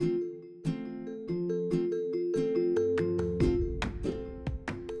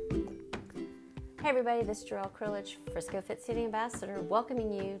everybody, this is Jarrell Krilich, Frisco Fit City Ambassador,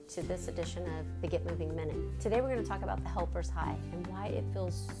 welcoming you to this edition of the Get Moving Minute. Today we're going to talk about the helper's high and why it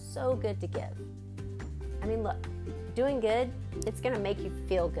feels so good to give. I mean, look, doing good, it's going to make you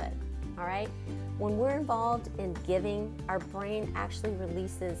feel good, all right? When we're involved in giving, our brain actually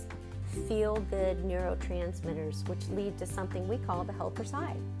releases feel-good neurotransmitters, which lead to something we call the helper's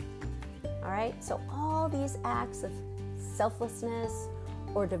high, all right? So all these acts of selflessness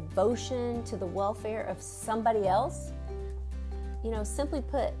or devotion to the welfare of somebody else, simply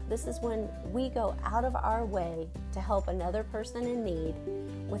put, this is when we go out of our way to help another person in need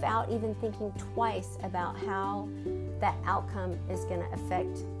without even thinking twice about how that outcome is going to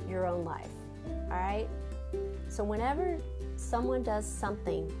affect your own life, all right? So whenever someone does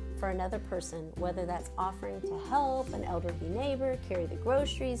something for another person, whether that's offering to help an elderly neighbor, carry the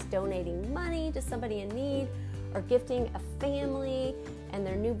groceries, donating money to somebody in need, or gifting a family and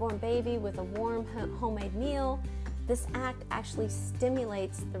their newborn baby with a warm homemade meal, this act actually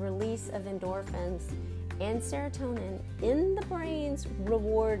stimulates the release of endorphins and serotonin in the brain's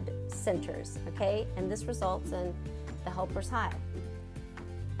reward centers, okay? And this results in the helper's high.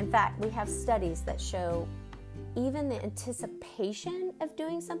 In fact, we have studies that show even the anticipation of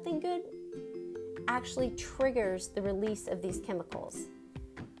doing something good actually triggers the release of these chemicals.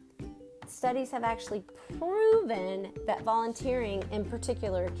 Studies have actually proven that volunteering in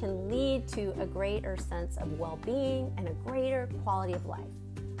particular can lead to a greater sense of well-being and a greater quality of life,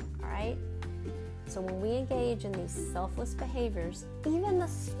 all right? So when we engage in these selfless behaviors, even the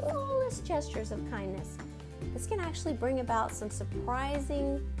smallest gestures of kindness, this can actually bring about some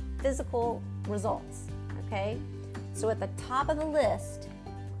surprising physical results, okay? So at the top of the list,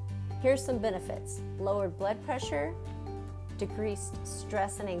 here's some benefits: lowered blood pressure, decreased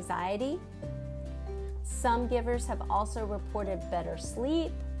stress and anxiety. Some givers have also reported better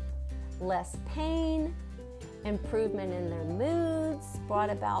sleep, less pain, improvement in their moods brought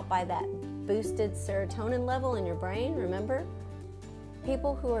about by that boosted serotonin level in your brain, remember?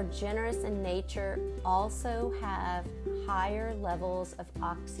 People who are generous in nature also have higher levels of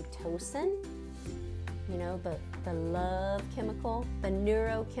oxytocin, the love chemical, the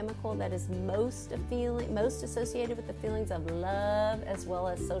neurochemical that is most associated with the feelings of love as well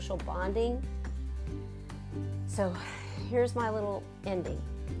as social bonding. So here's my little ending.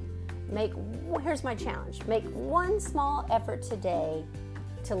 Here's my challenge. Make one small effort today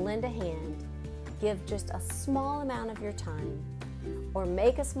to lend a hand, give just a small amount of your time, or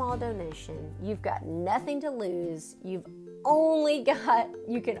make a small donation. You've got nothing to lose. You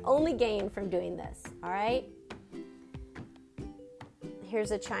can only gain from doing this, all right?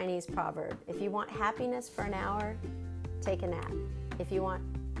 Here's a Chinese proverb. If you want happiness for an hour, take a nap. If you want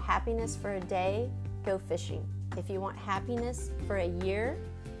happiness for a day, go fishing. If you want happiness for a year,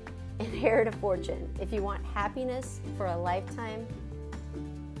 inherit a fortune. If you want happiness for a lifetime,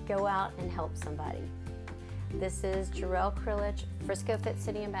 go out and help somebody. This is Jarrell Krilich, Frisco Fit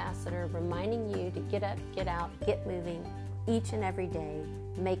City Ambassador, reminding you to get up, get out, get moving each and every day.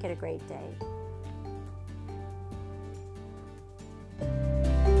 Make it a great day.